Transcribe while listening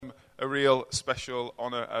a real special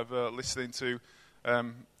honour of listening to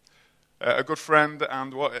a good friend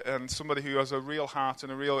and somebody who has a real heart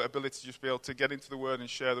and a real ability to just be able to get into the Word and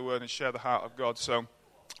share the heart of God. So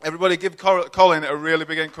everybody give Colin a really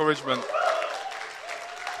big encouragement.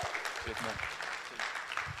 Cheers, man.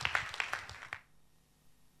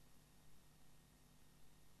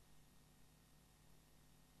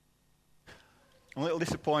 I'm a little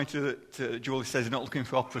disappointed that Julie says he's not looking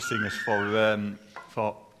for opera singers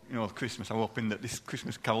for Christmas. I'm hoping that this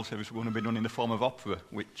Christmas carol service is going to be done in the form of opera,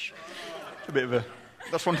 which is a bit of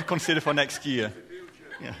that's one to consider for next year.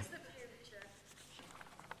 Yeah.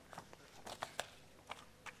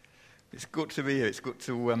 It's good to be here. It's good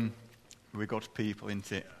to be God's people,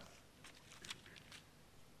 isn't it?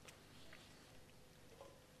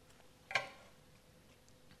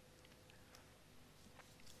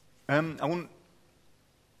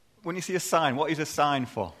 When you see a sign, what is a sign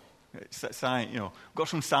for? It's that sign, We've got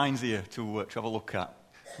some signs here to have a look at.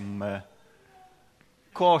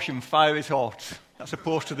 Caution, fire is hot. That's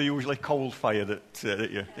opposed to the usually cold fire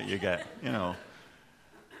that you get,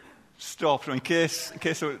 Stop. So in case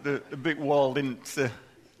the big wall didn't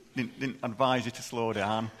advise you to slow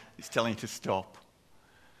down, it's telling you to stop.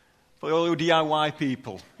 For all you DIY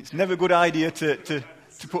people, it's never a good idea to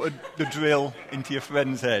put the drill into your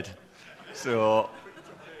friend's head. So,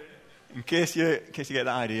 in case you get that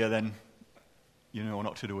idea, then you know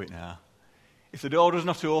not to do it now. If the door does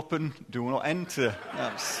not open, do not enter.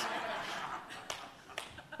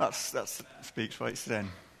 That speaks for itself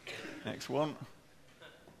then. Next one.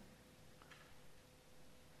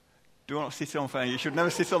 Do not sit on fence. You should never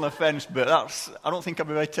sit on the fence, but I don't think I'd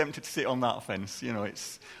be very tempted to sit on that fence.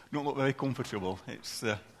 It's don't look very comfortable. It's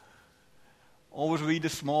always read the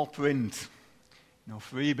small print.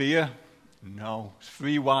 Free beer. No, it's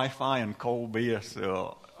free Wi-Fi and cold beer,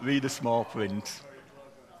 so read the small print.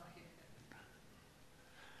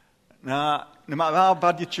 Now, no matter how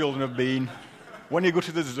bad your children have been, when you go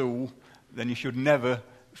to the zoo, then you should never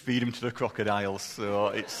feed them to the crocodiles, so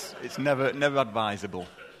it's never advisable.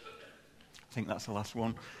 I think that's the last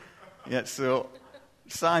one. Yeah, so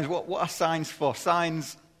signs, what are signs for?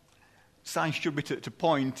 Signs should be to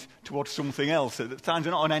point towards something else. The signs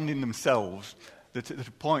are not an end in themselves. They're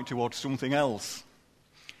to point towards something else.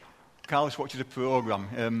 Carlos watches a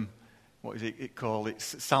program. What is it called?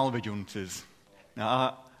 It's Salvage Hunters.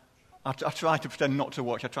 Now, I try to pretend not to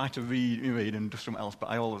watch. I try to read and do something else, but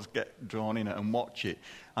I always get drawn in it and watch it.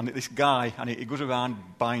 And this guy, he goes around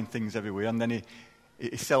buying things everywhere, and then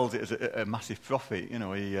he sells it as a massive profit.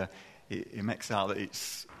 He makes out that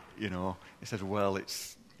it's, he says, well,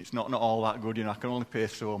 it's not all that good. I can only pay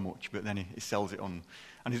so much, but then he sells it on.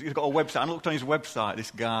 And he's got a website. I looked on his website,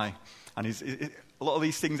 this guy, and a lot of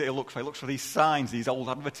these things that he looks for these signs, these old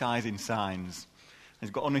advertising signs. And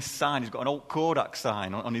he's got on his sign, he's got an old Kodak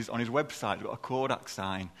sign on his website. He's got a Kodak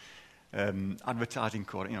sign, advertising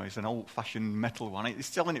Kodak. It's an old-fashioned metal one. He's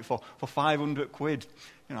selling it for 500 quid.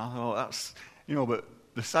 I thought that's, but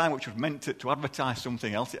the sign which was meant to advertise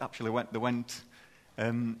something else, it actually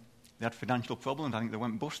they had financial problems. I think they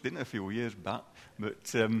went bust, didn't they, a few years back.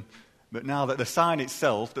 But now that the sign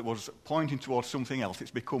itself that was pointing towards something else,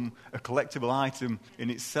 it's become a collectible item in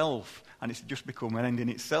itself, and it's just become an end in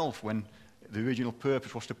itself when the original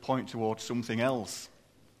purpose was to point towards something else.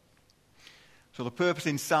 So the purpose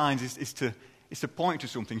in signs is to point to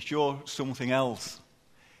something, show something else.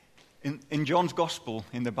 In John's Gospel,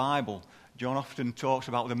 in the Bible, John often talks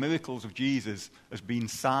about the miracles of Jesus as being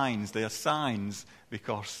signs. They are signs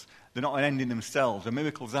because they're not an end in themselves. The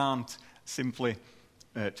miracles aren't simply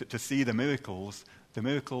to see the miracles. The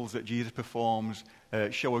miracles that Jesus performs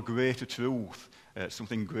show a greater truth,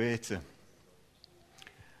 something greater.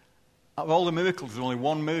 Out of all the miracles, there's only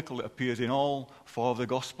one miracle that appears in all four of the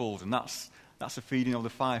Gospels, and that's the feeding of the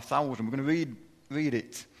 5,000. We're going to read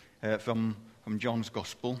it from John's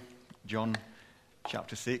Gospel, John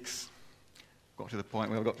chapter 6. Got to the point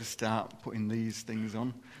where I've got to start putting these things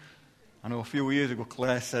on. I know a few years ago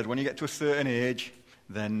Claire said, when you get to a certain age,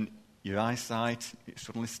 then your eyesight, it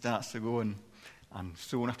suddenly starts to go, and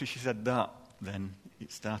soon after she said that, then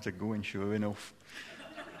it started going, sure enough.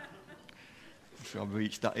 So I've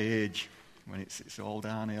reached that age when it's all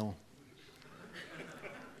downhill.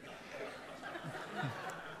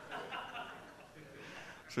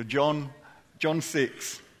 So John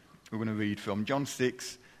 6, we're going to read from John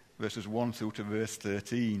 6, verses 1 through to verse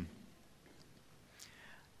 13.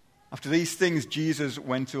 After these things, Jesus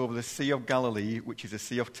went over the Sea of Galilee, which is the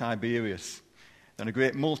Sea of Tiberias. Then a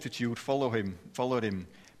great multitude followed him,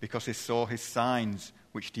 because they saw his signs,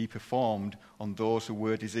 which he performed on those who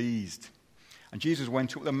were diseased. And Jesus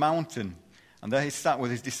went up the mountain, and there he sat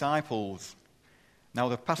with his disciples. Now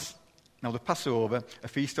the Passover, a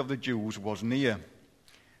feast of the Jews, was near.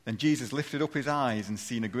 Then Jesus lifted up his eyes and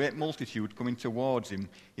seeing a great multitude coming towards him,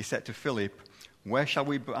 he said to Philip, "Where shall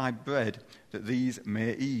we buy bread that these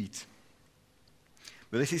may eat?"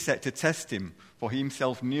 But this he said to test him, for he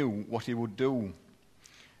himself knew what he would do.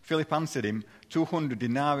 Philip answered him, 200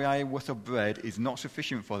 denarii worth of bread is not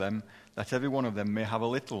sufficient for them, that every one of them may have a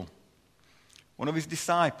little. One of his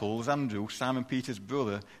disciples, Andrew, Simon Peter's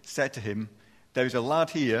brother, said to him, "There is a lad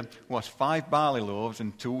here who has 5 barley loaves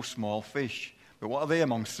and 2 small fish. But what are they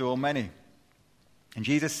among so many?" And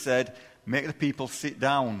Jesus said, "Make the people sit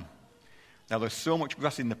down." Now there was so much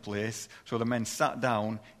grass in the place, so the men sat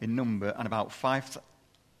down in number, and about 5,000.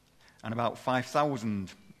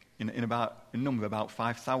 In number about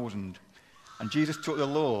 5,000. And Jesus took the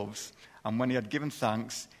loaves, and when he had given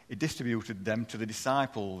thanks, he distributed them to the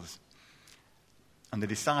disciples, and the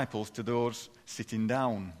disciples to those sitting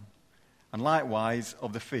down, and likewise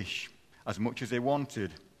of the fish, as much as they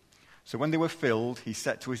wanted. So when they were filled, he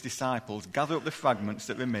said to his disciples, "Gather up the fragments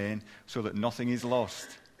that remain, so that nothing is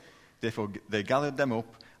lost." Therefore they gathered them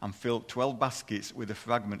up and filled 12 baskets with the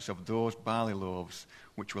fragments of those barley loaves,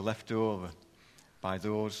 which were left over by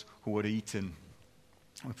those who had eaten.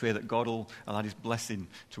 We pray that God will add his blessing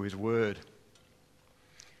to his word.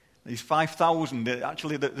 These 5,000,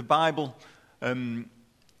 actually the Bible, when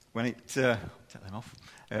it, take them off,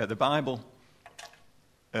 the Bible,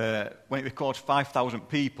 when it records 5,000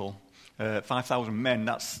 people, 5,000 men,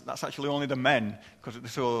 that's actually only the men,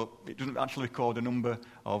 because so it doesn't actually record a number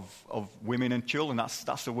of women and children.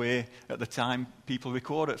 That's the way at the time people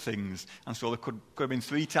recorded things, and so there could have been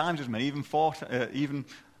 3 times as many, even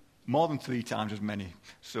more than 3 times as many.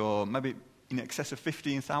 So maybe in excess of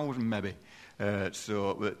 15,000, maybe.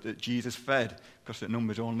 So that Jesus fed, because the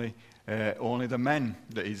number is only the men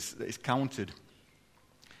that is counted,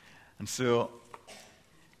 and so.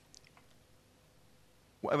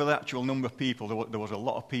 Whatever the actual number of people, there was a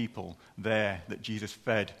lot of people there that Jesus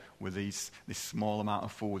fed with this small amount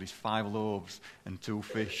of food, these 5 loaves and 2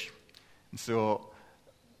 fish. And so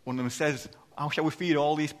one of them says, "How shall we feed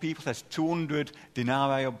all these people?" He says 200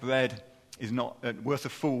 denarii of bread is not worth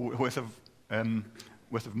of food, worth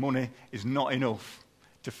of money is not enough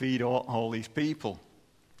to feed all these people.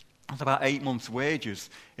 That's about 8 months'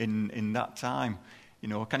 wages in that time. You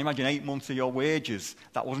know, can you imagine 8 months of your wages?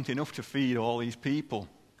 That wasn't enough to feed all these people.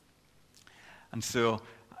 And so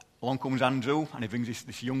along comes Andrew, and he brings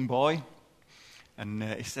this young boy, and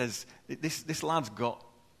he says, this lad's got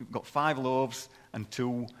 5 loaves and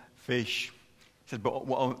 2 fish. He says, but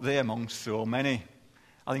what are they among so many?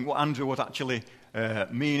 I think what Andrew was actually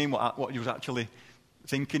meaning, what he was actually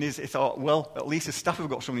thinking is, he thought, well, at least the staff have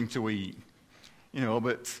got something to eat. You know,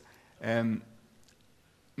 but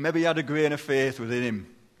maybe he had a grain of faith within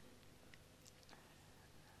him.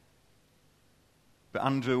 But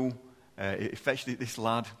Andrew, he fetched this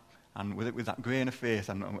lad, and with that grain of faith,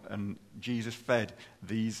 and Jesus fed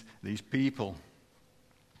these people.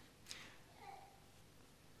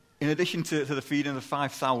 In addition to the feeding of the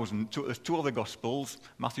 5,000, 2 other Gospels,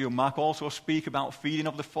 Matthew and Mark, also speak about feeding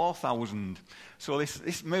of the 4,000. So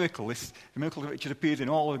this miracle which appears in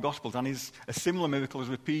all the Gospels, and is a similar miracle is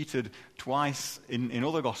repeated twice in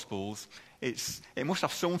other Gospels, it must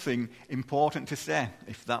have something important to say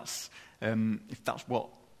if that's what,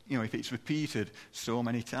 you know, if it's repeated so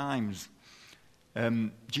many times.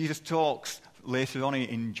 Jesus talks later on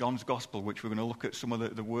in John's Gospel, which we're going to look at some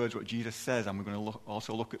of the words what Jesus says, and we're going to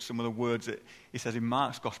also look at some of the words that he says in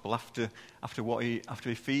Mark's Gospel after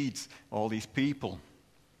he feeds all these people.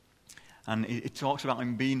 And it talks about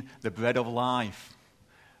him being the bread of life.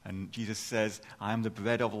 And Jesus says, "I am the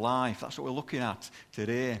bread of life." That's what we're looking at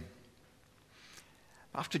today.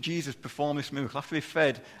 After Jesus performed this miracle, after he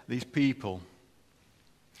fed these people,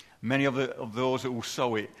 many of those who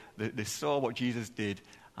saw it, they saw what Jesus did,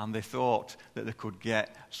 and they thought that they could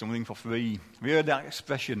get something for free. Have you heard that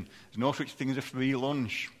expression? There's no such thing as a free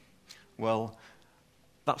lunch. Well,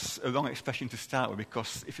 that's a wrong expression to start with,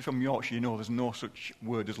 because if you're from Yorkshire, you know there's no such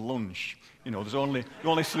word as lunch. You know, there's only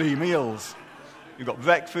 3 meals. You've got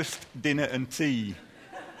breakfast, dinner, and tea.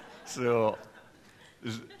 So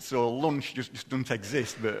lunch just doesn't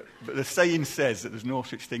exist. But the saying says that there's no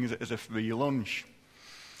such thing as a free lunch.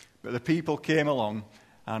 But the people came along,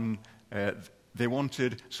 and they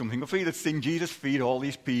wanted something for free. They'd seen Jesus feed all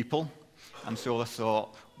these people, and so they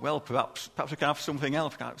thought, well, perhaps we can have something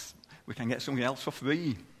else. Perhaps we can get something else for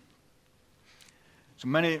free. So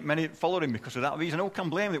many followed him because of that reason. Who can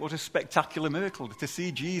blame them? It was a spectacular miracle to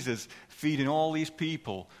see Jesus feeding all these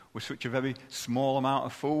people with such a very small amount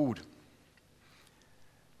of food.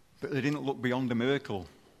 But they didn't look beyond the miracle.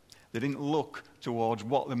 They didn't look towards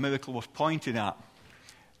what the miracle was pointing at.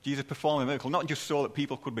 Jesus performed a miracle not just so that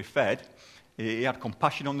people could be fed. He had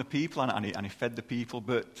compassion on the people and he fed the people,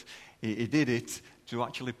 but he did it to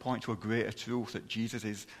actually point to a greater truth, that Jesus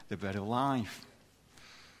is the bread of life.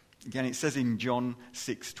 Again, it says in John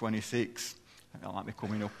 6:26, that might be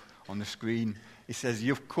coming up on the screen. It says,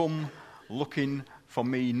 "You've come looking for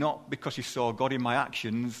me not because you saw God in my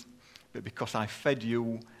actions, but because I fed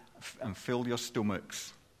you and filled your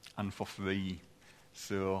stomachs, and for free."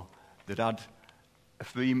 So they'd had a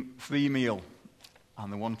free meal,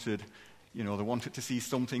 and they wanted to see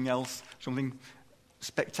something else, something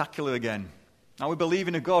spectacular again. Now we believe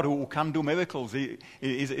in a God who can do miracles. He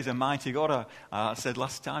is a mighty God. I said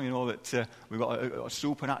last time, that we've got a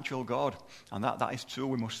supernatural God, and that is true.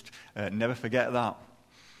 We must never forget that.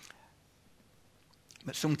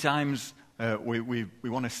 But sometimes we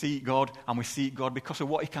want to seek God, and we seek God because of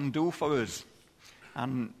what He can do for us.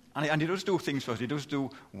 And He does do things for us. He does do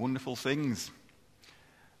wonderful things.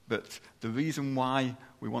 But the reason why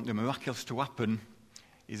we want the miraculous to happen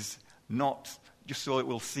is not just so that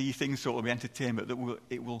we'll see things, so it will be entertained, but that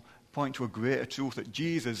it will point to a greater truth, that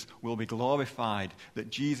Jesus will be glorified,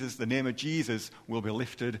 that the name of Jesus will be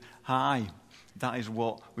lifted high. That is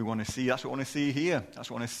what we want to see. That's what we want to see here. That's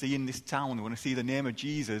what we want to see in this town. We want to see the name of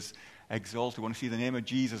Jesus exalted. We want to see the name of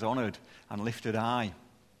Jesus honoured and lifted high.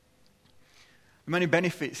 There are many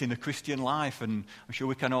benefits in the Christian life, and I'm sure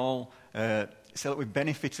we can all say that we've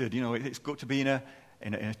benefited. It's good to be in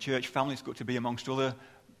a church family. It's good to be amongst other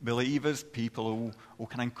believers, people who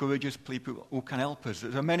can encourage us, people who can help us.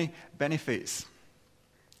 There are many benefits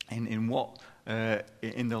in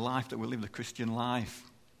the life that we live, the Christian life.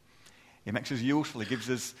 It makes us useful. It gives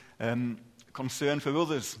us concern for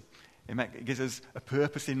others. It gives us a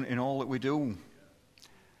purpose in all that we do.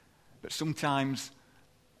 But sometimes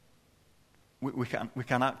we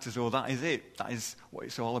can act as though that is it. That is what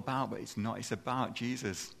it's all about, but it's not. It's about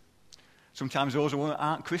Jesus. Sometimes those who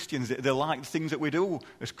aren't Christians, they like the things that we do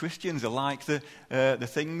as Christians. They like the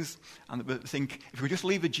things, and they think, if we just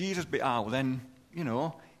leave the Jesus bit out, then,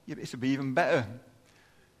 it'll be even better.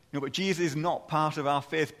 But Jesus is not part of our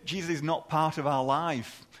faith. Jesus is not part of our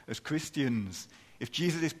life as Christians. If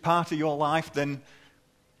Jesus is part of your life, then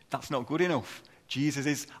that's not good enough. Jesus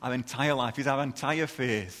is our entire life. He's our entire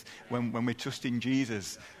faith when we trust in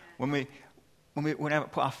Jesus. When we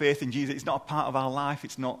put our faith in Jesus, it's not a part of our life.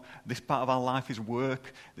 It's not this part of our life is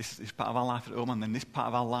work. This part of our life at home, and then this part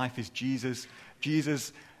of our life is Jesus.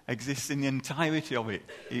 Jesus exists in the entirety of it.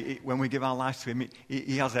 When we give our lives to Him,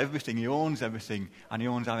 He has everything. He owns everything, and He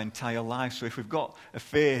owns our entire life. So if we've got a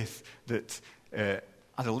faith that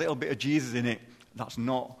has a little bit of Jesus in it, that's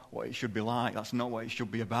not what it should be like. That's not what it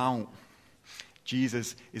should be about.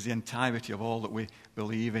 Jesus is the entirety of all that we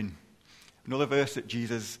believe in. Another verse that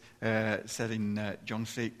Jesus said in John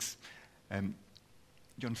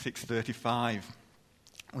 6:35,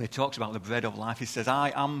 where He talks about the bread of life. He says,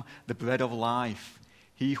 "I am the bread of life.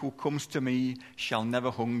 He who comes to me shall never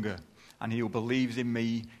hunger, and he who believes in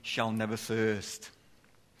me shall never thirst."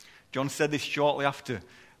 John said this shortly after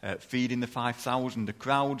feeding the 5,000. The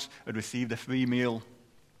crowds had received a free meal,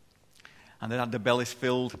 and they had their bellies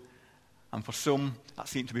filled. And for some, that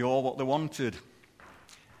seemed to be all what they wanted.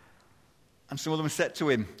 And some of them said to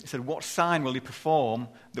Him, He said, "What sign will you perform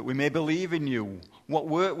that we may believe in you? What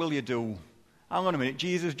work will you do?" Hang on a minute,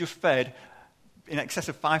 Jesus just fed in excess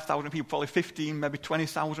of 5,000 people, probably 15, maybe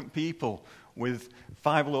 20,000 people with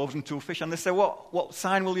 5 loaves and 2 fish. And they said, what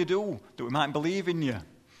sign will you do that we might believe in you?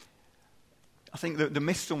 I think that they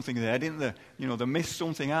missed something there, didn't they? They missed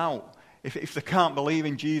something out. If they can't believe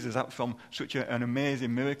in Jesus out from such an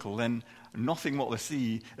amazing miracle, then nothing what they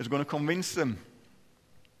see is going to convince them.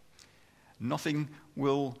 Nothing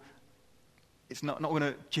will, it's not going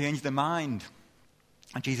to change their mind.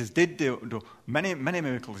 And Jesus did do many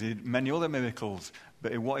miracles. He did many other miracles.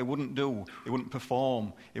 But what He wouldn't do, He wouldn't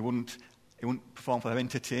perform. He wouldn't perform for their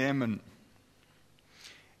entertainment.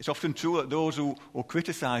 It's often true that those who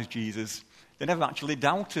criticize Jesus, they never actually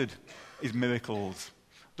doubted His miracles.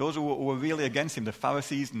 Those who were really against Him, the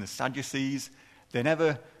Pharisees and the Sadducees, they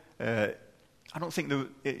never, I don't think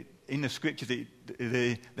in the Scriptures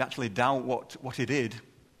they actually doubt what He did.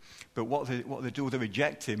 But what they do, they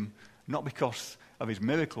reject Him, not because of His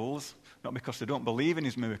miracles, not because they don't believe in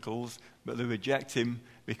His miracles, but they reject Him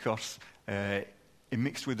because He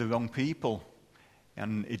mixed with the wrong people.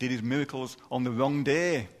 And He did His miracles on the wrong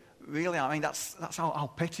day. Really, I mean, that's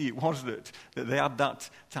how petty it was that they had that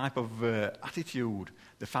type of attitude.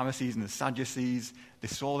 The Pharisees and the Sadducees, they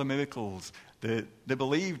saw the miracles. They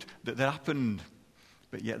believed that they happened.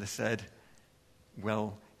 But yet they said,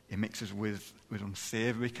 well, he mixes with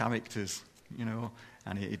unsavory characters,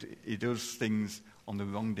 and he does things on the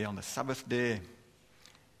wrong day, on the Sabbath day.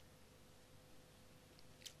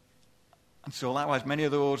 And so likewise, many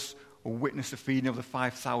of those who witnessed the feeding of the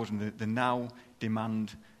 5,000, they now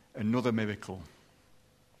demand another miracle.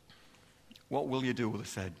 What will you do? They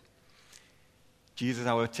said. Jesus,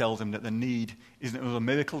 however, tells them that the need isn't another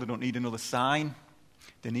miracle. They don't need another sign.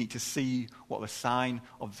 They need to see what the sign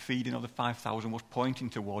of the feeding of the 5,000 was pointing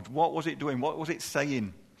towards. What was it doing? What was it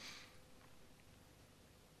saying?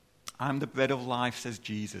 I'm the bread of life, says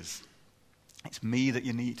Jesus. It's me that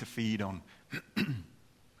you need to feed on. You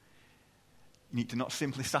need to not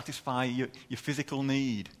simply satisfy your physical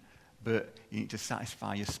need, but you need to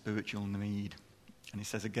satisfy your spiritual need. And he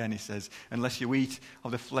says, unless you eat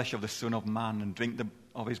of the flesh of the Son of Man and drink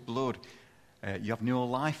of his blood, you have no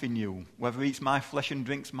life in you. Whoever eats my flesh and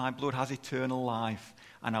drinks my blood has eternal life,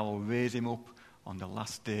 and I will raise him up on the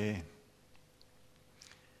last day.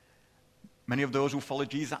 Many of those who followed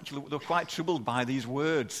Jesus actually were quite troubled by these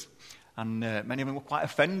words. And many of them were quite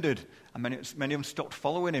offended. And many of them stopped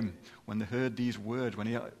following him when they heard these words, when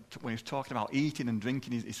he was talking about eating and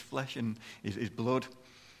drinking his flesh and his blood.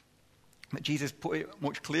 But Jesus put it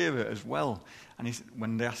much clearer as well. And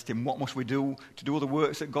when they asked him, what must we do to do all the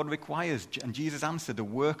works that God requires? And Jesus answered, the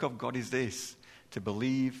work of God is this, to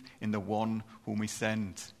believe in the one whom he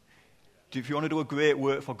sent. If you want to do a great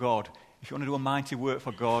work for God, if you want to do a mighty work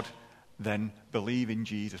for God, then believe in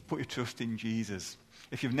Jesus. Put your trust in Jesus.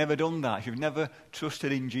 If you've never done that, if you've never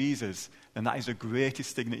trusted in Jesus, then that is the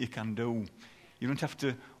greatest thing that you can do. You don't have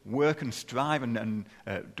to work and strive and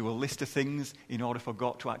do a list of things in order for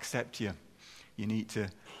God to accept you. You need to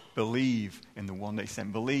believe in the one that he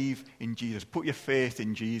sent. Believe in Jesus. Put your faith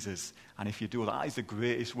in Jesus. And if you do, that is the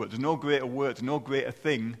greatest work. There's no greater work, there's no greater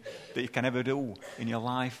thing that you can ever do in your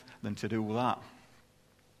life than to do that.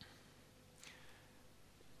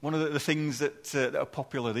 One of the things that are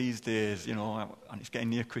popular these days, and it's getting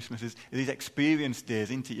near Christmas, is these experience days,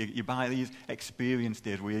 isn't it? You buy these experience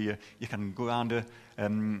days where you can go around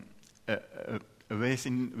a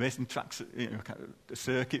racing tracks, a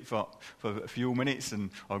circuit for a few minutes,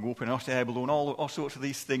 or go up in a hot air balloon, all sorts of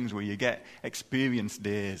these things where you get experience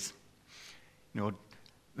days.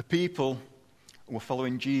 The people who were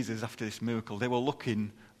following Jesus after this miracle, they were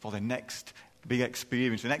looking for the next big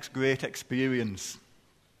experience, the next great experience.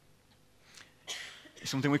 It's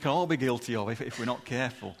something we can all be guilty of if we're not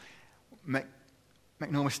careful. Make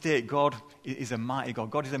no mistake, God is a mighty God.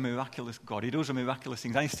 God is a miraculous God. He does the miraculous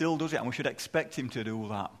things, and he still does it, and we should expect him to do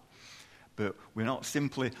that. But we're not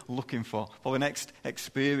simply looking for the next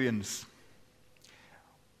experience.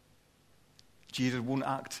 Jesus wouldn't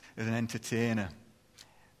act as an entertainer.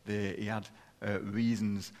 He had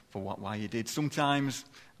reasons for why he did. Sometimes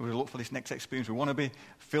we look for this next experience. We want to be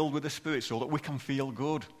filled with the Spirit so that we can feel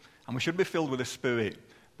good. And we should be filled with the Spirit,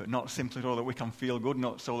 but not simply so that we can feel good,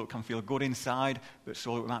 not so that we can feel good inside, but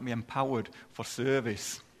so that we might be empowered for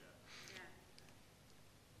service.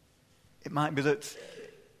 It might be that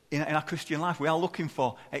in our Christian life we are looking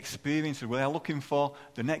for experiences, we are looking for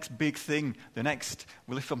the next big thing, we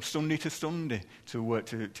live from Sunday to Sunday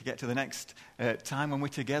to get to the next time when we're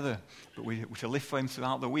together, but we to live for him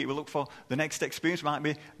throughout the week. We look for the next experience. It might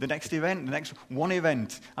be the next event, the next one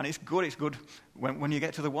event, and it's good when you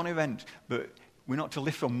get to the one event, but we're not to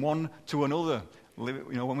live from one to another.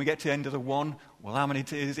 When we get to the end of the one, well, how many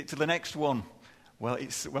is it to the next one? Well,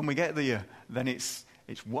 it's when we get there, then it's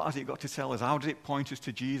what has it got to tell us? How does it point us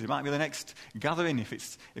to Jesus? It might be the next gathering.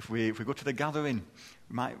 If we go to the gathering,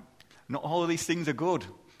 not all of these things are good.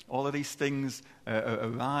 All of these things are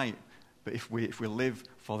right. But if we live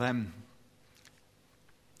for them,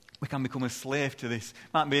 we can become a slave to this.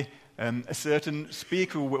 It might be a certain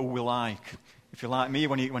speaker who we like. If you're like me,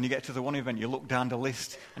 when you get to the one event, you look down the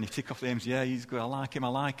list and you tick off the names. Yeah, he's good. I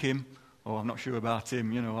like him. Oh, I'm not sure about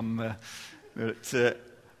him. But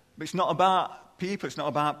it's not about people. It's not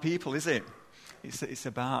about people, is it? It's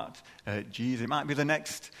about Jesus. It might be the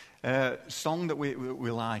next song that we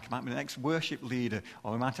like. It might be the next worship leader,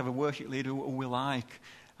 or we might have a worship leader who we like.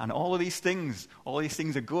 And all these things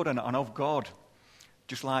are good and of God,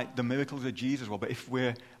 just like the miracles of Jesus were. But if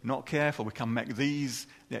we're not careful, we can make these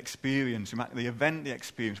the experience. We make the event the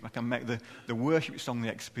experience. We can make the worship song the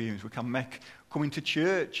experience. We can make coming to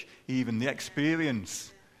church even the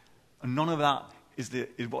experience. And none of that is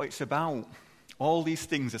what it's about. All these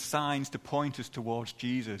things are signs to point us towards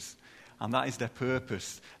Jesus. And that is their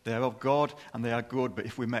purpose. They are of God and they are good. But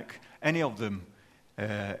if we make any of them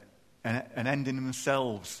an end in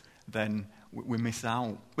themselves, then we miss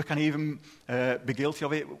out. We can even be guilty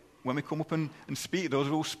of it when we come up and speak, those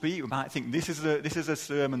who speak, we might think this is a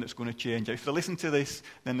sermon that's going to change. If they listen to this,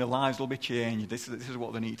 then their lives will be changed. This is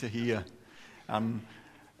what they need to hear. And,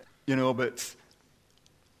 but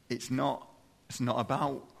it's not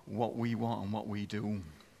about what we want and what we do.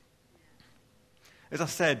 As I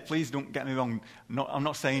said, please don't get me wrong. I'm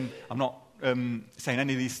not saying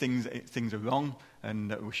any of these things are wrong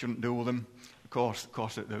and that we shouldn't do them. Of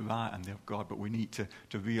course, that they're right and they're of God, but we need to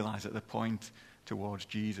realise that they're point towards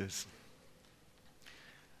Jesus.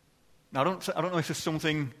 Now, I don't know if there's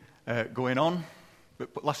something going on,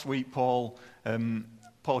 but last week Paul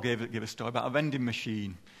gave a story about a vending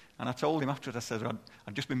machine, and I told him afterwards, I said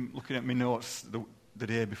I'd just been looking at my notes the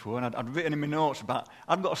day before, and I'd written in my notes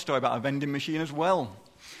I'd got a story about a vending machine as well,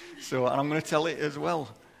 and I'm going to tell it as well.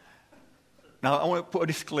 Now, I want to put a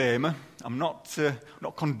disclaimer. I'm not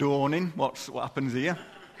condoning what happens here,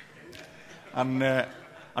 and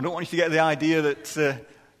I don't want you to get the idea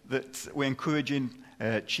that we're encouraging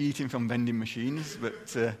cheating from vending machines,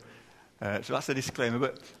 so that's a disclaimer.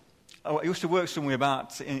 But I used to work somewhere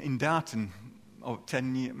in Darton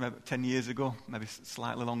 10 years ago, maybe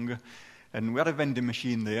slightly longer, and we had a vending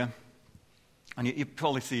machine there, and you've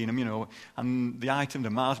probably seen them, and the item,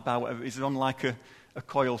 the Mars bar, whatever, is on like a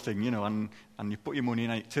coil thing, and you put your money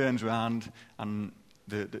in and it turns around, and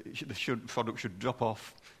the product should drop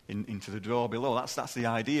off into the drawer below. That's the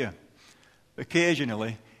idea.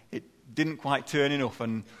 Occasionally, it didn't quite turn enough,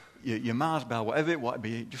 and your Mars bar, whatever it would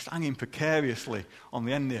be, just hanging precariously on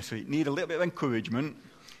the end there. So you need a little bit of encouragement,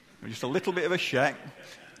 just a little bit of a check,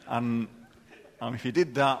 and if you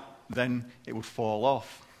did that, then it would fall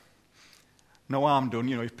off. No harm done,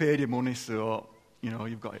 you've paid your money, so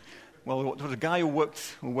you've got it. Well, there was a guy who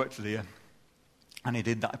worked there, and he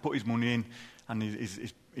did that. He put his money in, and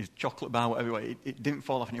his chocolate bar, whatever, it didn't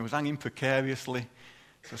fall off, and it was hanging precariously.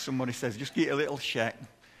 So somebody says, just get a little check.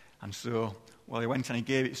 And so, he went and he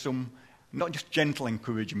gave it some, not just gentle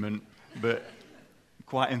encouragement, but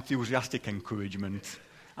quite enthusiastic encouragement.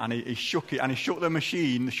 And he shook it, and he shook the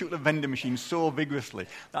vending machine so vigorously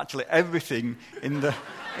that actually everything in the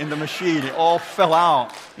machine, it all fell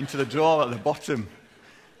out into the drawer at the bottom.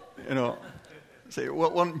 So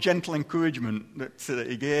what one gentle encouragement that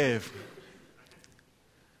he gave.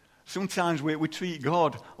 Sometimes we treat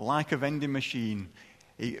God like a vending machine.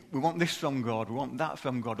 We want this from God. We want that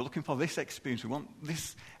from God. We're looking for this experience. We want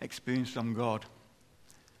this experience from God.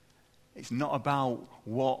 It's not about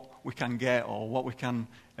what we can get or what we can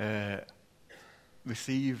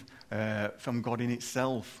receive from God in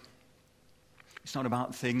itself. It's not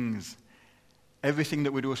about things. Everything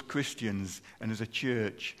that we do as Christians and as a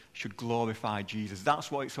church should glorify Jesus. That's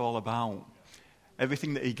what it's all about.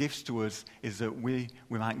 Everything that he gives to us is that we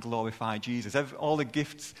might glorify Jesus. All the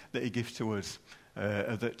gifts that he gives to us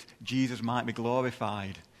are that Jesus might be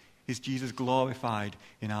glorified. Is Jesus glorified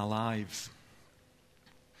in our lives?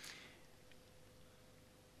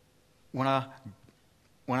 When I'm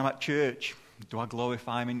at church, do I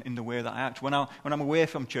glorify him in the way that I act? When I'm away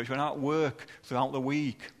from church, when I'm at work throughout the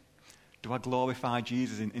week, do I glorify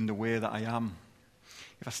Jesus in the way that I am?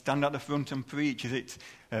 If I stand at the front and preach, is it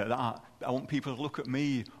that I want people to look at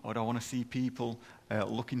me, or do I want to see people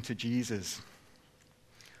looking to Jesus?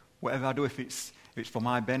 Whatever I do, if it's for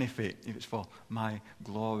my benefit, if it's for my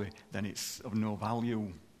glory, then it's of no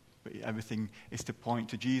value. But everything is to point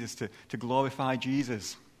to Jesus, to glorify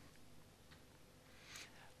Jesus.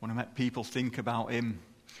 When I met people think about him,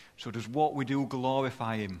 so does what we do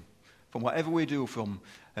glorify him? From whatever we do, from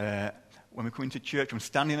when we come into church, from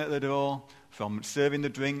standing at the door, from serving the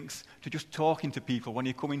drinks, to just talking to people when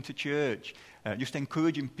you come into church, just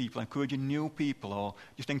encouraging people, encouraging new people, or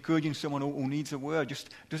just encouraging someone who needs a word.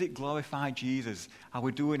 Just does it glorify Jesus? Are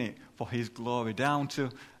we doing it for his glory? Down to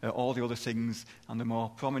all the other things and the more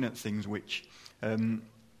prominent things which are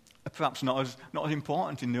perhaps not as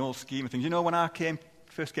important in the whole scheme of things. When I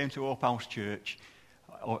first came to Hope House Church,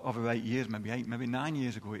 over 8 years, maybe 9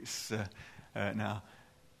 years ago, it's now.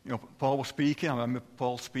 Paul was speaking. I remember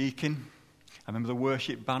Paul speaking. I remember the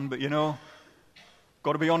worship band. But,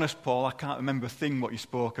 got to be honest, Paul, I can't remember a thing what you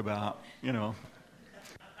spoke about.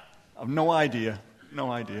 I've no idea.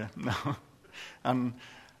 No. And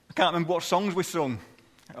I can't remember what songs we sung.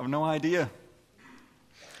 I've no idea.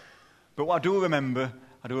 But what I do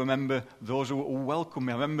remember those who welcomed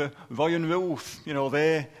me. I remember Roy and Ruth.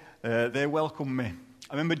 They welcomed me.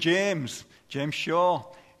 I remember James Shaw.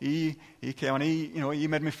 He came and he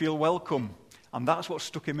made me feel welcome, and that's what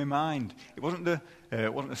stuck in my mind. It wasn't the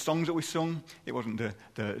songs that we sung. It wasn't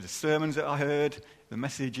the sermons that I heard. The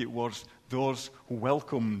message, it was those who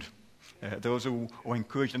welcomed. those who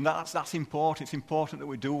encourage. And that's important. It's important that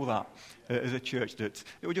we do that as a church, that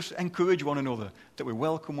we just encourage one another, that we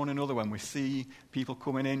welcome one another when we see people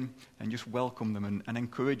coming in, and just welcome them and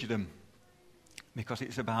encourage them, because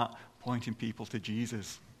it's about pointing people to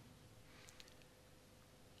Jesus.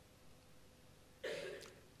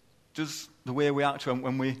 Does the way we act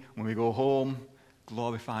when we go home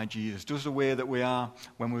glorify Jesus? Does the way that we are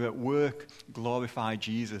when we're at work glorify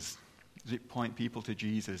Jesus? Does it point people to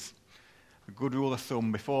Jesus? A good rule of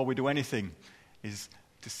thumb before we do anything is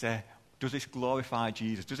to say, does this glorify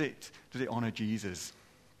Jesus? Does it honour Jesus?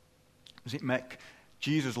 Does it make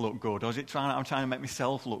Jesus look good? Or is it I'm trying to make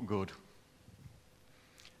myself look good?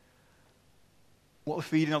 What the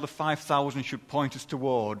feeding of the 5,000 should point us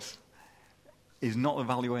towards is not the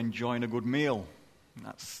value of enjoying a good meal.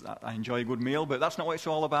 I enjoy a good meal, but that's not what it's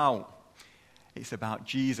all about. It's about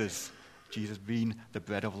Jesus. Jesus being the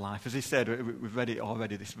bread of life. As he said, we've read it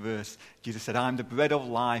already, this verse. Jesus said, I'm the bread of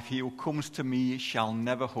life. He who comes to me shall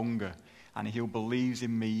never hunger, and he who believes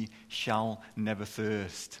in me shall never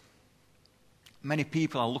thirst. Many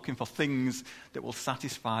people are looking for things that will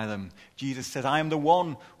satisfy them. Jesus says, I am the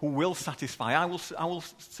one who will satisfy. I will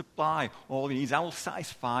supply all your needs. I will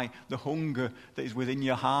satisfy the hunger that is within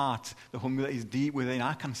your heart, the hunger that is deep within.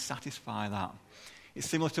 I can satisfy that. It's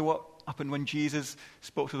similar to what happened when Jesus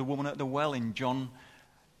spoke to the woman at the well in John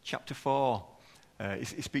chapter 4.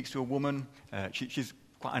 He speaks to a woman. She's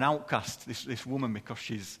quite an outcast, this woman, because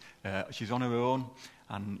she's on her own,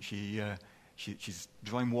 and she's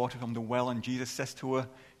drawing water from the well, and Jesus says to her,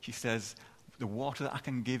 she says, the water that I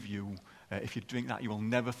can give you, if you drink that, you will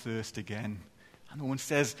never thirst again. And the woman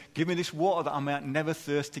says, give me this water that I might never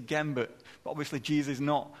thirst again. But obviously Jesus is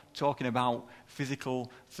not talking about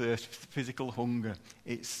physical thirst, physical hunger.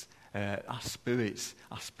 It's our spirits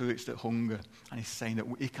that hunger. And he's saying that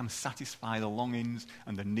he can satisfy the longings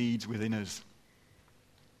and the needs within us.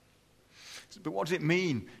 But what does it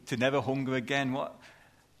mean to never hunger again?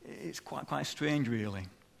 It's quite strange, really.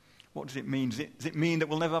 What does it mean? Does it mean that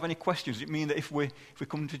we'll never have any questions? Does it mean that if we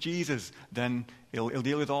come to Jesus, then he'll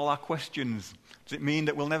deal with all our questions? Does it mean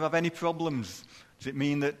that we'll never have any problems? Does it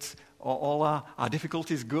mean that all our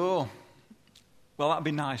difficulties go? Well, that'd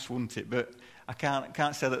be nice, wouldn't it? But I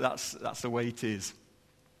can't say that that's the way it is.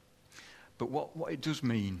 But what it does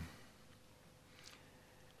mean,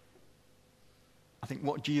 I think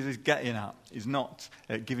what Jesus is getting at is not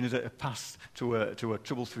giving us a pass to a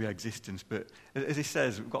trouble-free existence, but as he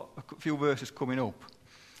says, we've got a few verses coming up,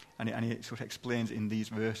 and he sort of explains in these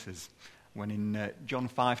verses. When in John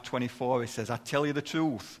 5:24 he says, I tell you the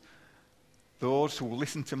truth, those who will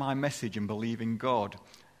listen to my message and believe in God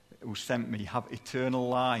who sent me have eternal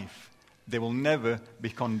life. They will never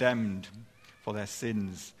be condemned for their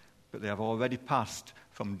sins, but they have already passed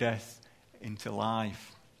from death into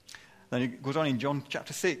life. Then it goes on in John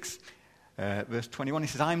chapter 6, verse 21. He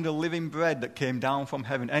says, I am the living bread that came down from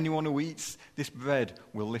heaven. Anyone who eats this bread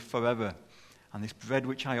will live forever. And this bread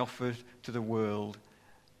which I offer to the world,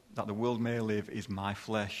 that the world may live, is my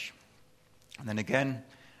flesh. And then again,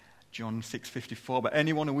 John 6:54. But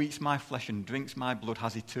anyone who eats my flesh and drinks my blood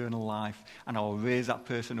has eternal life, and I will raise that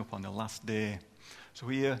person up on the last day. So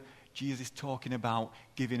here, Jesus is talking about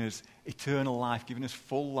giving us eternal life, giving us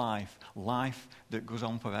full life, life that goes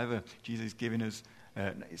on forever. Jesus is giving us,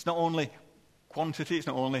 it's not only quantity, it's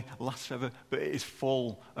not only lasts forever, but it is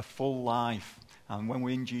a full life. And when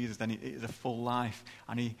we're in Jesus, then it is a full life.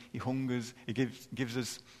 And he hungers, he gives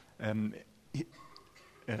us,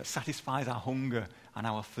 satisfies our hunger and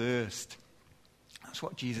our thirst. That's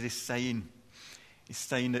what Jesus is saying. He's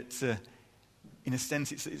saying that, in a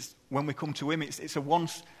sense, it's when we come to him, it's a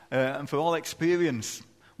once and for all experience.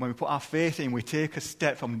 When we put our faith in, we take a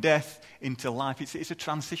step from death into life. It's a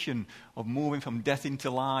transition of moving from death into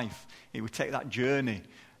life. We take that journey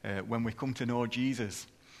when we come to know Jesus.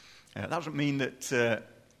 That doesn't mean that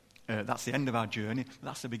that's the end of our journey.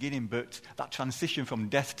 That's the beginning. But that transition from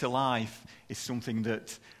death to life is something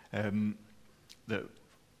that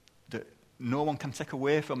no one can take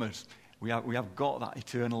away from us. We have got that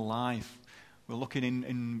eternal life. We're looking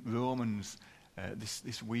in Romans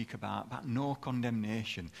this week about no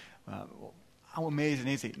condemnation. How amazing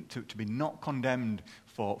is it to be not condemned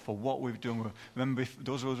for what we've done? Remember, if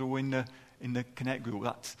those of us who were in the Connect group,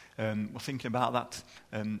 that we're thinking about that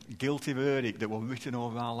guilty verdict that were written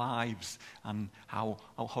over our lives and how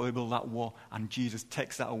horrible that was. And Jesus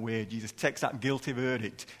takes that away. Jesus takes that guilty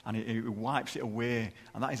verdict and he wipes it away.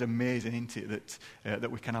 And that is amazing, isn't it? That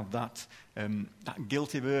we can have that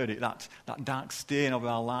guilty verdict, that dark stain of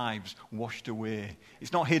our lives washed away.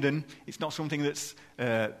 It's not hidden. It's not something that's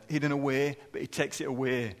hidden away, but he takes it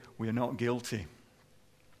away. We are not guilty.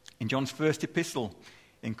 In John's first epistle,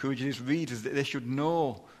 he encourages his readers that they should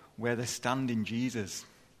know where they stand in Jesus.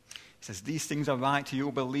 He says, "These things are right to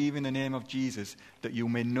you, believe in the name of Jesus, that you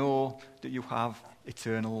may know that you have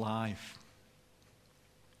eternal life."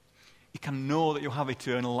 You can know that you have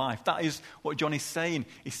eternal life. That is what John is saying.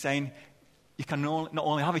 He's saying you can not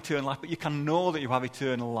only have eternal life, but you can know that you have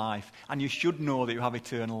eternal life. And you should know that you have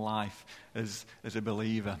eternal life as a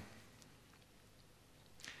believer.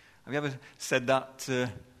 Have you ever said that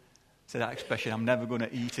expression, "I'm never going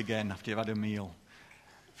to eat again," after you've had a meal?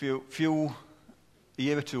 A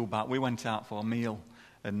year or two back, we went out for a meal,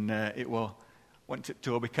 and went to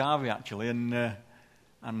Toby Carvey actually,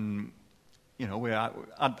 and you know, we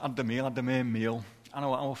had the meal, had the main meal, and I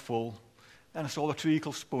was full. Then I saw the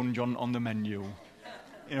treacle sponge on the menu.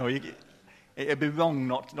 You know, it'd be wrong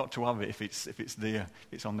not to have it if it's there,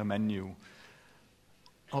 if it's on the menu.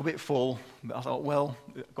 I was a bit full, but I thought, well,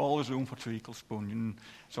 there's room for treacle sponge, and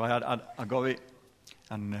so I got it,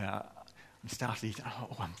 and started eating.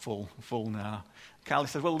 Oh, I'm full now. Carly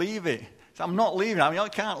says, "Well, leave it." So I'm not leaving. I mean, I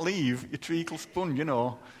can't leave your treacle sponge, you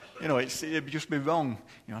know. It'd just be wrong.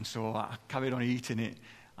 You know, and so I carried on eating it,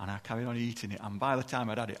 and by the time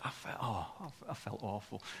I'd had it, I felt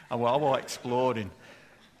awful. I was exploding.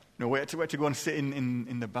 You know, we had to go and sit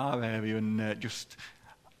in the bar area, and I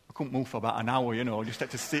couldn't move for about an hour, you know, just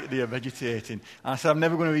had to sit there vegetating. And I said, "I'm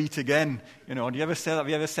never going to eat again." You know, have you ever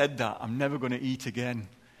said that? "I'm never going to eat again."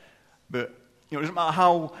 But, you know, it doesn't matter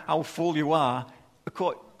how full you are,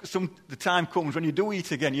 the time comes when you do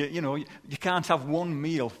eat again. You can't have one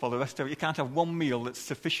meal for the rest of it. You can't have one meal that's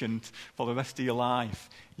sufficient for the rest of your life.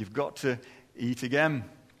 You've got to eat again.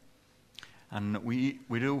 And we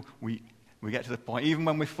get to the point, even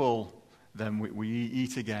when we're full, then we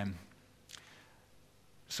eat again.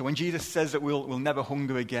 So when Jesus says that we'll never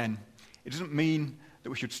hunger again, it doesn't mean that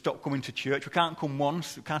we should stop coming to church. We can't come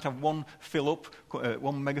once. We can't have one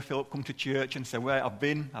mega fill-up come to church and say, "Well, I've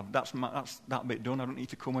been. That's that bit done. I don't need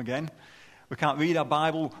to come again." We can't read our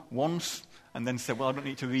Bible once and then say, "Well, I don't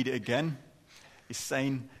need to read it again." He's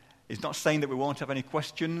not saying that we won't have any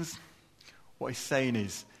questions. What he's saying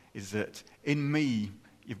is that in me,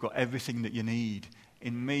 you've got everything that you need.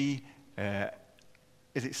 In me,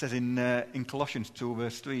 as it says in Colossians 2,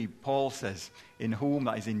 verse 3, Paul says, "In whom,"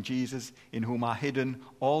 that is in Jesus, "in whom are hidden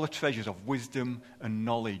all the treasures of wisdom and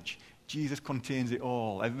knowledge." Jesus contains it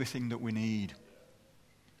all, everything that we need.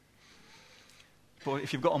 But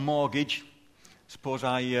if you've got a mortgage, suppose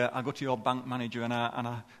I go to your bank manager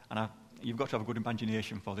and you've got to have a good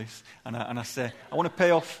imagination for this, and I say, "I want to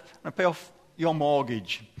pay off your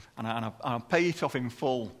mortgage," and I pay it off in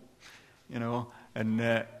full, you know,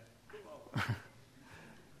 and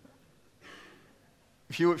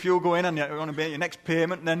If you go in and you want to make your next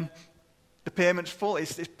payment, then the payment's full.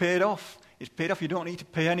 It's paid off. It's paid off. You don't need to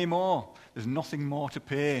pay any more. There's nothing more to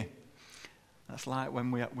pay. That's like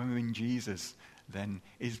when we're in Jesus. Then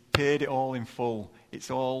He's paid it all in full.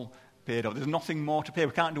 It's all paid off. There's nothing more to pay.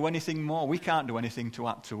 We can't do anything more. We can't do anything to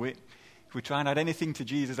add to it. If we try and add anything to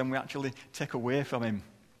Jesus, then we actually take away from Him.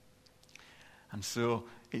 And so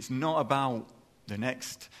it's not about the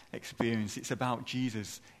next experience. It's about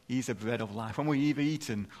Jesus. He's the bread of life. When we've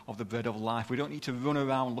eaten of the bread of life, we don't need to run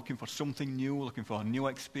around looking for something new, looking for a new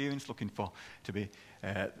experience, looking for to be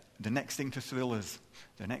the next thing to thrill us,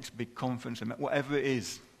 the next big conference, whatever it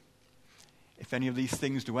is. If any of these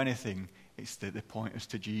things do anything, it's that they point us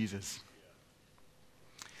to Jesus.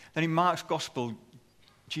 Then in Mark's Gospel,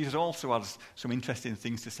 Jesus also has some interesting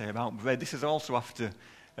things to say about bread. This is also after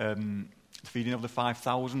the feeding of the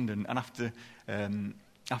 5,000, and after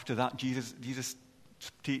that, Jesus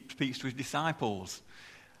speaks to his disciples.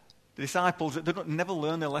 The disciples, they never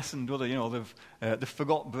learn their lesson, do they? You know, they've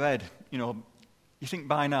forgot bread. You know, you think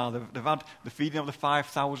by now they've had the feeding of the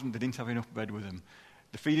 5,000, they didn't have enough bread with them.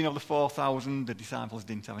 The feeding of the 4,000, the disciples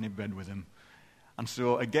didn't have any bread with them. And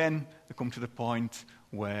so again, they come to the point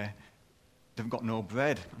where they've got no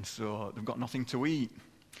bread, and so they've got nothing to eat.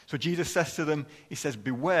 So Jesus says to them, he says,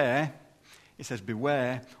 beware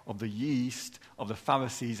of the yeast of the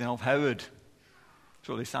Pharisees and of Herod.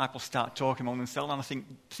 So the disciples start talking among themselves, and I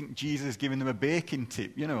think Jesus is giving them a baking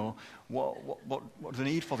tip. You know, what do they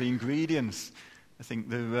need for the ingredients? I think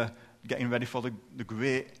they're getting ready for the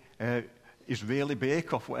great Israeli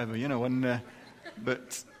bake-off, whatever, you know. And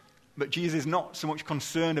but Jesus is not so much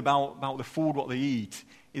concerned about the food, what they eat.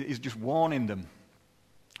 He's just warning them.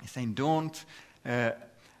 He's saying, don't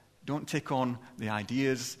take on the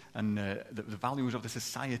ideas and the values of the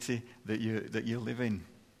society that you live in.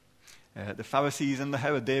 The Pharisees and the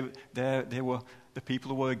Herod, they were the people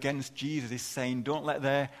who were against Jesus. He's saying, don't let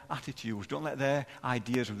their attitudes, don't let their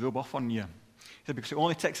ideas rub off on you. He said, because it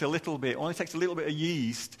only takes a little bit of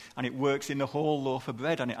yeast, and it works in the whole loaf of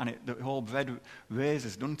bread, and the whole bread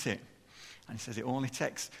raises, doesn't it? And he says it only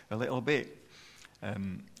takes a little bit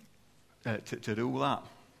to do that.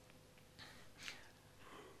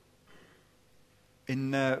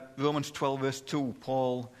 In Romans 12, verse 2,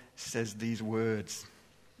 Paul says these words,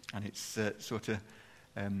 and it's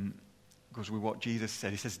goes with what Jesus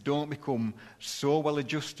said. He says, don't become so well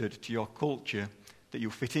adjusted to your culture that you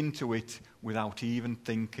fit into it without even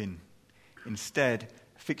thinking. Instead,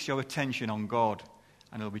 fix your attention on God,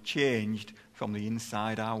 and it'll be changed from the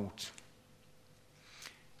inside out.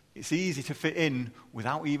 It's easy to fit in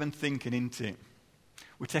without even thinking into it.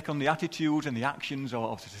 We take on the attitudes and the actions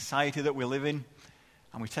of the society that we live in,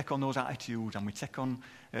 and we take on those attitudes and we take on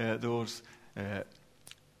those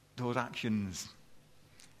actions.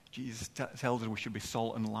 Jesus tells us we should be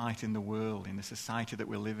salt and light in the world, in the society that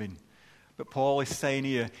we live in. But Paul is saying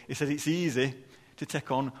here, he says it's easy to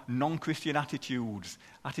take on non-Christian attitudes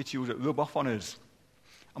that rub off on us,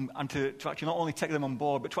 and to actually not only take them on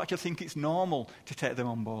board, but to actually think it's normal to take them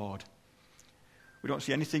on board. We don't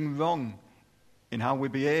see anything wrong in how we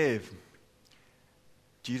behave.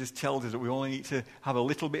 Jesus tells us that we only need to have a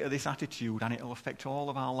little bit of this attitude, and it'll affect all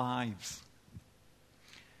of our lives.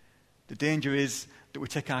 The danger is that we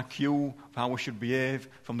take our cue of how we should behave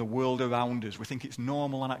from the world around us. We think it's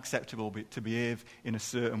normal and acceptable to behave in a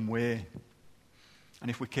certain way. And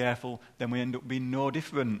if we're careful, then we end up being no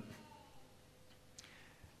different.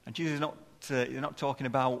 And Jesus is not talking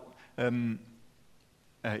about, it's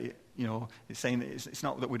saying that it's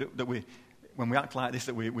not that we when we act like this,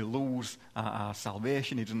 that we lose our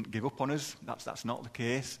salvation. He doesn't give up on us. That's not the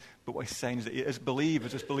case. But what he's saying is that as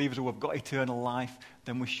believers who have got eternal life,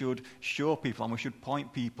 then we should show people and we should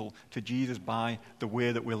point people to Jesus by the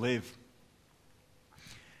way that we live.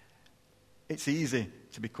 It's easy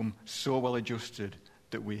to become so well adjusted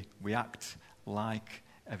that we act like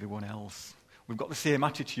everyone else. We've got the same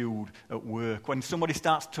attitude at work. When somebody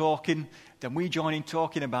starts talking, then we join in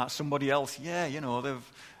talking about somebody else. Yeah,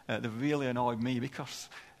 they've really annoyed me, because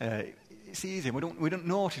it's easy. We don't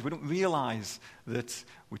notice, we don't realise that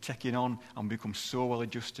we're taking on and become so well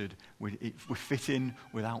adjusted. We fit in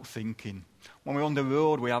without thinking. When we're on the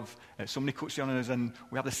road, we have somebody cuts on us, and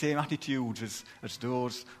we have the same attitudes as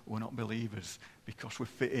those who are not believers, because we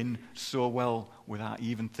fit in so well without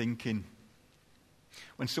even thinking.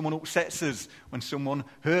 When someone upsets us, when someone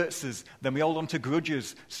hurts us, then we hold on to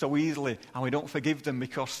grudges so easily, and we don't forgive them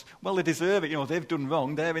because, well, they deserve it. They've done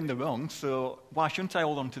wrong, they're in the wrong, so why shouldn't I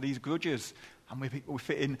hold on to these grudges? And we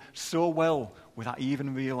fit in so well without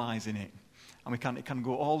even realising it. And it can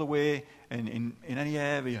go all the way in any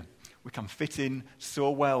area. We can fit in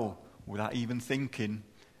so well without even thinking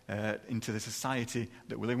into the society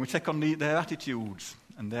that we live in. We take on their attitudes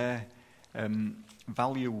and their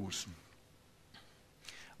values.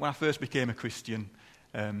 When I first became a Christian,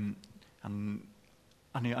 and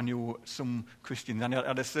I knew some Christians, and I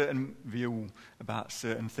had a certain view about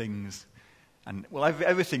certain things. And, well,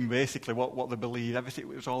 everything basically, what they believe, everything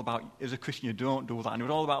was all about, as a Christian, you don't do that. And it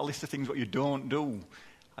was all about a list of things what you don't do.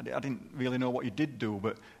 I didn't really know what you did do,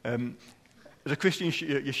 but as a Christian,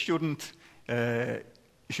 you shouldn't go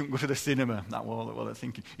to the cinema. That's what they're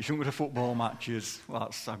thinking. You shouldn't go to football matches.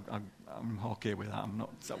 Well, I'm okay with that.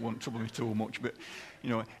 That won't trouble me too much. But,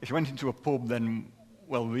 if you went into a pub, then,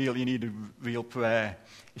 well, really, you need a real prayer.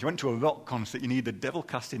 If you went to a rock concert, you need the devil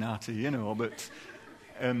casting out of you, But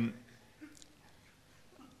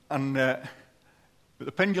but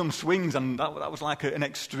the pendulum swings, and that was like an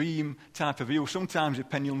extreme type of view. Sometimes the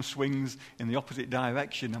pendulum swings in the opposite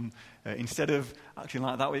direction, and instead of acting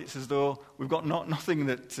like that, it's as though we've got nothing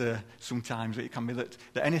that sometimes it can be that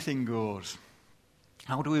anything goes.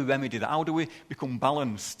 How do we remedy that? How do we become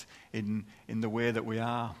balanced in the way that we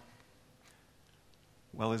are?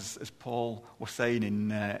 Well, as Paul was saying in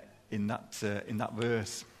that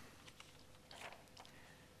verse,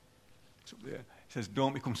 it's up there. It says,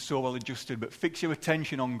 don't become so well adjusted, but fix your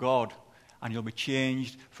attention on God, and you'll be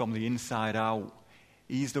changed from the inside out.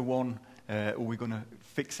 He's the one who we're going to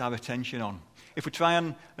fix our attention on. If we try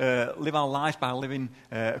and live our lives by living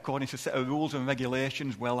according to a set of rules and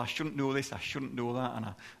regulations, well, I shouldn't do this, I shouldn't do that, and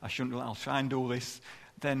I shouldn't do that, I'll try and do this,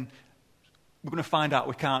 then we're going to find out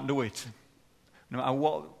we can't do it. No matter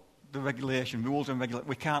what the rules and regulations,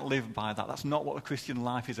 we can't live by that. That's not what a Christian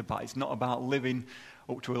life is about. It's not about living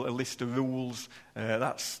up to a list of rules.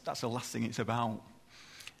 That's the last thing it's about.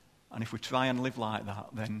 And if we try and live like that,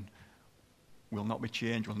 then we'll not be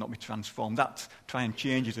changed, we'll not be transformed. That trying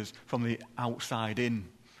changes us from the outside in.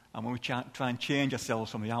 And when we try and change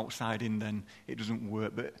ourselves from the outside in, then it doesn't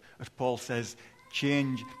work. But as Paul says,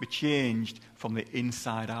 be changed from the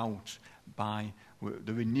inside out by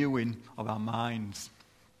the renewing of our minds.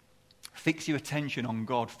 Fix your attention on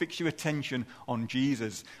God. Fix your attention on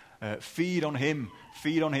Jesus. Feed on Him.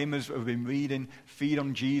 Feed on Him as we've been reading. Feed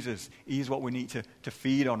on Jesus. He's what we need to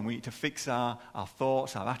feed on. We need to fix our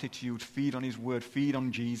thoughts, our attitudes. Feed on His Word. Feed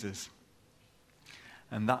on Jesus.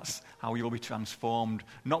 And that's how you'll be transformed.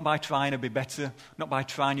 Not by trying to be better, not by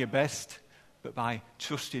trying your best, but by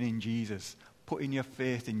trusting in Jesus, putting your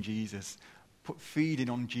faith in Jesus, feeding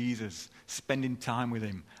on Jesus, spending time with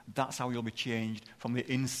Him. That's how you'll be changed from the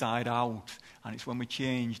inside out. And it's when we're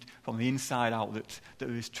changed from the inside out that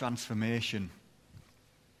there is transformation.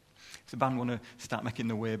 If the band want to start making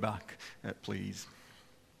their way back, please.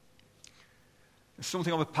 There's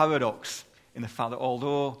something of a paradox in the fact that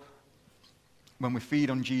although when we feed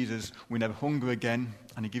on Jesus, we never hunger again,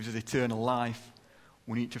 and He gives us eternal life,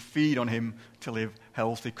 we need to feed on Him to live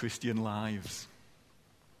healthy Christian lives.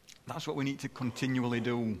 That's what we need to continually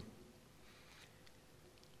do.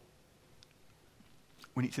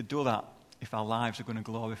 We need to do that if our lives are going to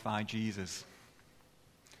glorify Jesus.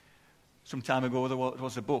 Some time ago there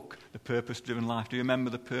was a book, The Purpose-Driven Life. Do you remember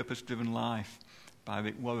The Purpose-Driven Life by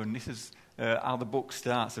Rick Warren? This is how the book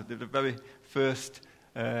starts. The very first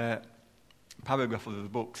paragraph of the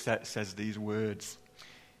book says these words.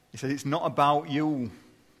 He said, "It's not about you.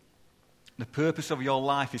 The purpose of your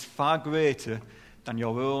life is far greater than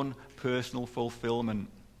your own personal fulfillment,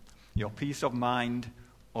 your peace of mind,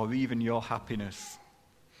 or even your happiness.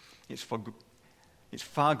 It's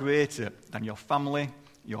far greater than your family,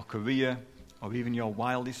 your career, or even your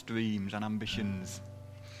wildest dreams and ambitions.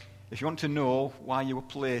 If you want to know why you were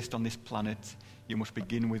placed on this planet, you must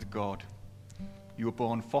begin with God. You were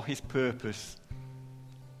born for His purpose,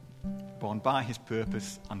 born by His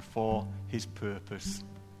purpose, and for His purpose."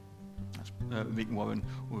 That's Rick Warren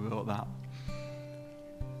who wrote that.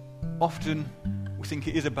 Often we think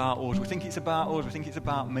it is about us. We think it's about us. We think it's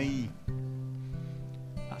about me.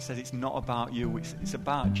 That says it's not about you. It's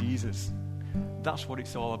about Jesus. That's what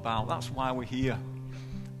it's all about. That's why we're here.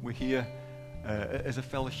 We're here as a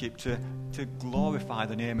fellowship to glorify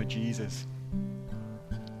the name of Jesus.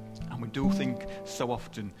 And we do think so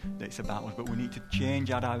often that it's about us, but we need to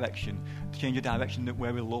change our direction,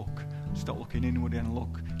 where we look. Stop looking inward and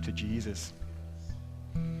look to Jesus.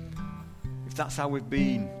 If that's how we've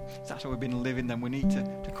been, if that's how we've been living, then we need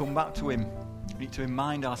to come back to Him. We need to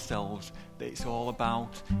remind ourselves that it's all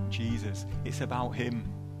about Jesus. It's about Him.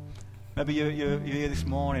 Maybe you're here this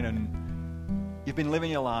morning and you've been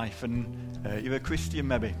living your life and you're a Christian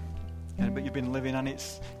maybe, but you've been living and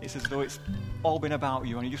it's as though it's all been about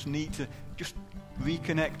you, and you just need to just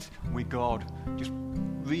reconnect with God. Just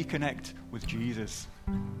reconnect with Jesus.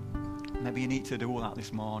 Maybe you need to do that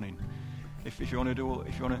this morning. If you want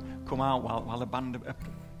to come out while the band are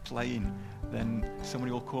playing, then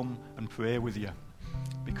somebody will come and pray with you,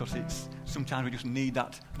 because sometimes we just need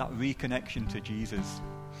that reconnection to Jesus.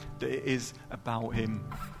 That it is about Him.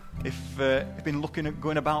 If you've been looking at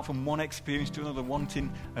going about from one experience to another, wanting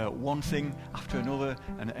one thing after another,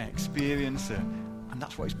 an experience, and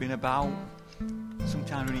that's what it's been about,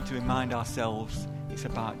 sometimes we need to remind ourselves it's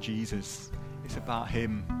about Jesus. It's about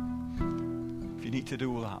Him. If you need to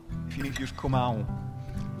do that, if you need to just come out,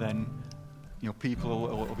 then people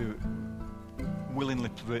will be willingly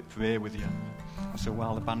pray with you. So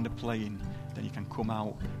while the band are playing, then you can come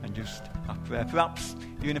out and just have prayer. Perhaps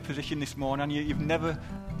you're in a position this morning and you've never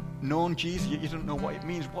known Jesus. You don't know what it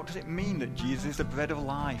means. What does it mean that Jesus is the bread of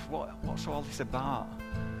life? What's all this about?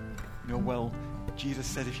 Well, Jesus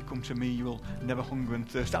said, if you come to me, you will never hunger and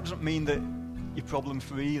thirst. That doesn't mean that you're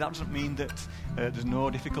problem-free. That doesn't mean that there's no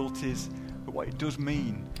difficulties. But what it does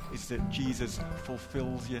mean is that Jesus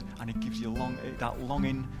fulfills you, and He gives you that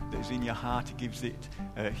longing that is in your heart. He gives it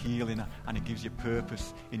healing, and He gives you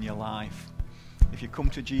purpose in your life. If you come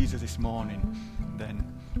to Jesus this morning, then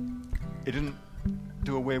He doesn't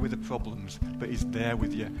do away with the problems, but He's there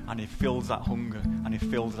with you, and He fills that hunger, and He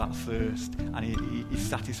fills that thirst, and He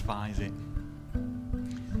satisfies it.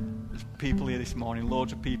 There's people here this morning,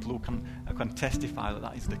 loads of people who can testify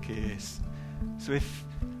that is the case. So if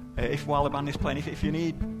while the band is playing, if you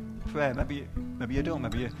need prayer, maybe you don't,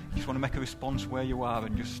 maybe you just want to make a response where you are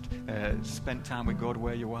and just spend time with God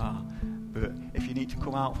where you are. But if you need to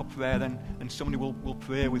come out for prayer, then somebody will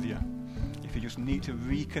pray with you. If you just need to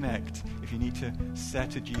reconnect, if you need to say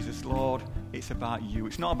to Jesus, Lord, it's about you.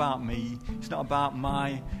 It's not about me. It's not about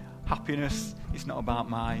my happiness. It's not about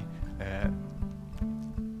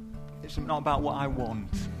it's not about what I want.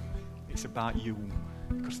 It's about you.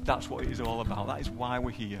 Because that's what it is all about. That is why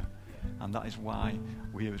we're here. And that is why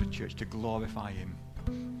we're here as a church, to glorify Him.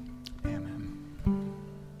 Amen.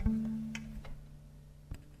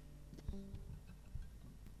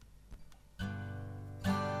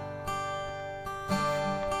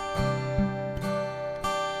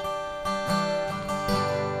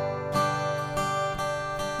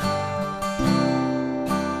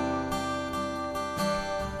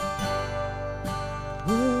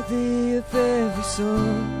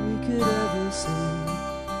 song we could ever sing,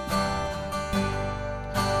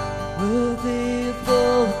 worthy of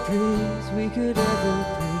all the praise we could ever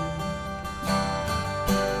bring,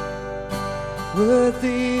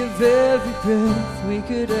 worthy of every breath we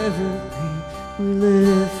could ever breathe. We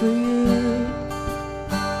live for you.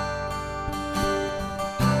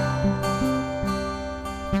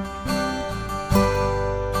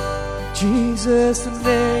 Jesus, the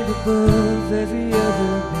name above every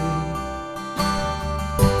other name.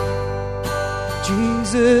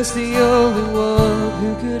 Jesus, the only one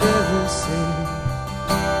who could ever save.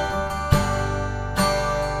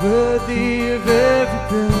 Worthy of every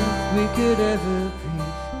breath we could ever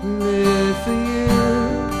breathe. We live for you.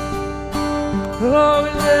 Oh,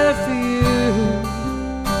 we live for you.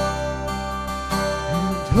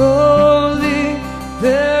 And holy,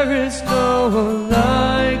 there is no one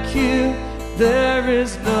like you. There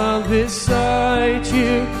is none beside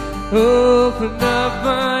you. Open up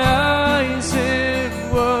my eyes in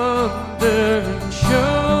wonder and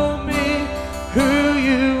show me who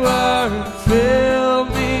you are, and fill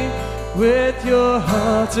me with your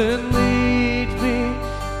heart and lead me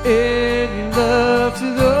in your love to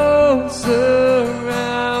those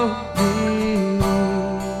around me.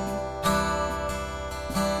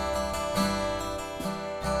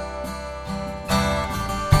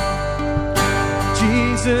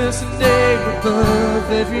 Jesus, the name above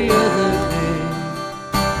every other name.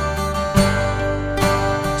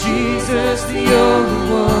 Jesus, the only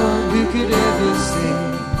one who could ever sing.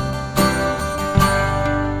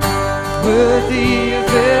 Worthy of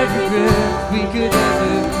every breath we could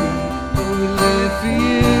ever breathe. Oh, we live for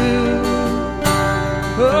you.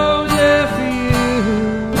 Oh, we live for you.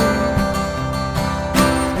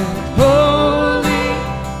 And holy,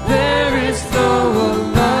 there is no one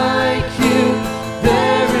like you.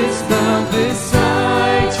 There is none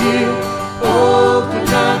beside you. Open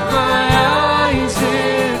up my eyes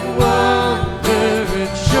in wonder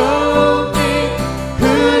and show me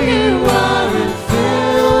who you are, and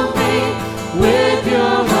fill me with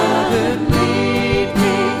your heart and lead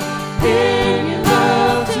me in your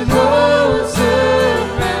love to those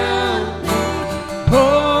around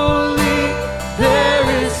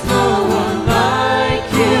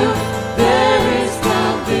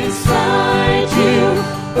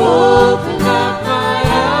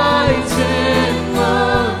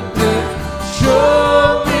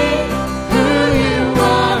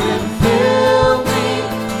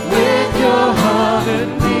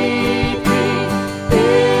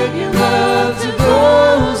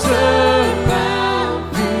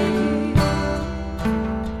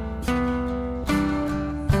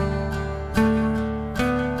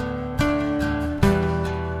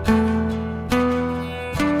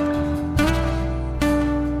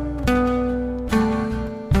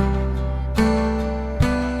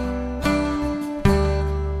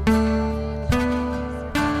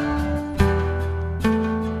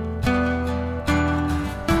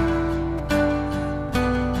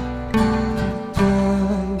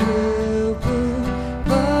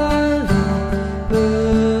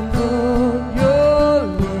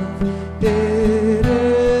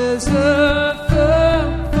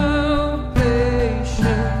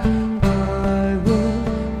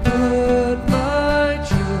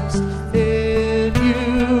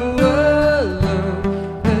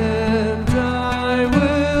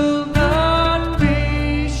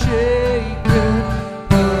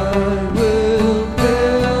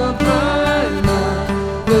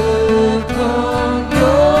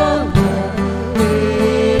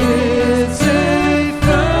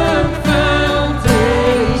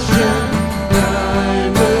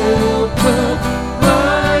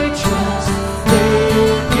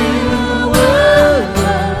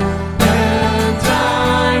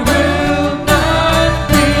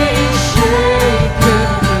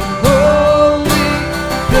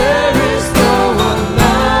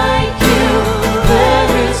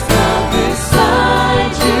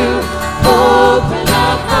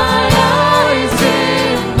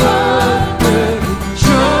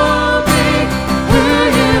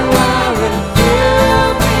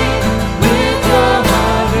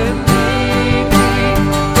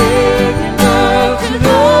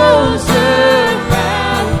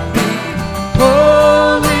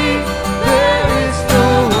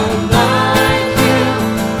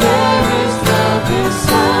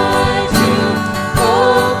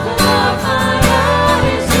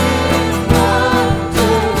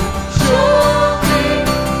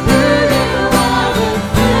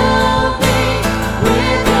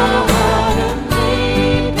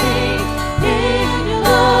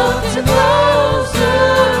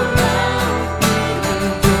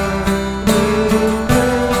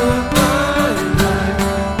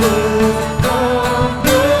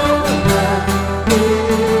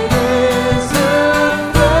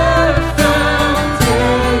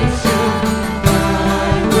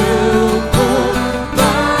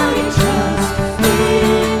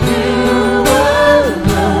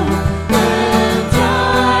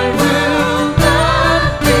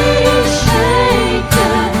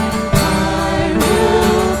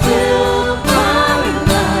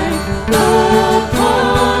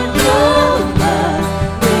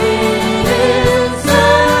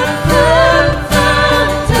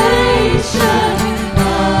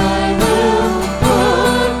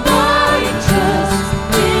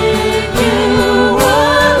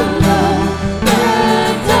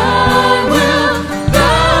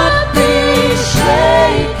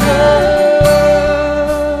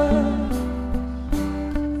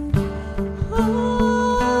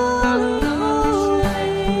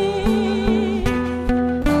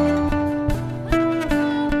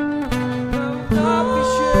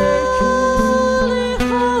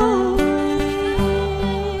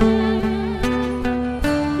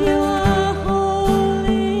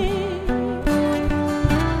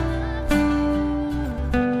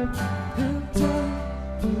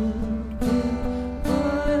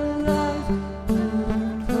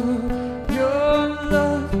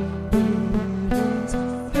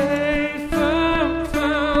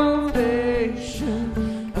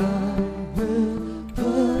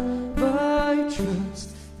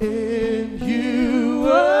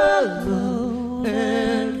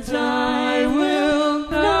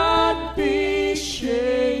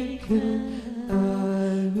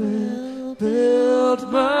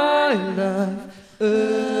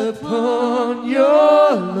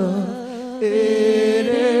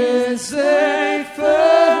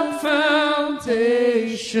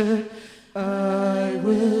salvation. I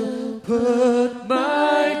will put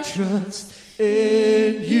my trust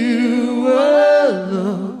in you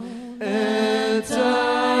alone, and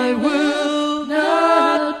I will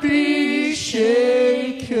not be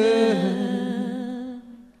shaken.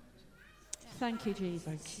 Thank you, Jesus.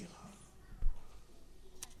 Thank you, Lord.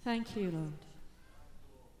 Thank you, Lord.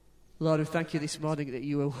 Lord, we thank you this morning that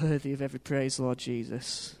you are worthy of every praise, Lord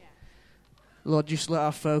Jesus. Lord, just let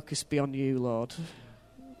our focus be on you, Lord.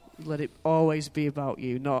 Let it always be about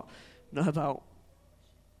you, not about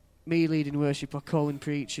me leading worship or Colin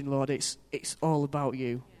preaching, Lord. It's all about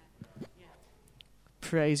you.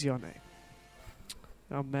 Praise your name.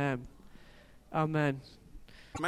 Amen. Amen.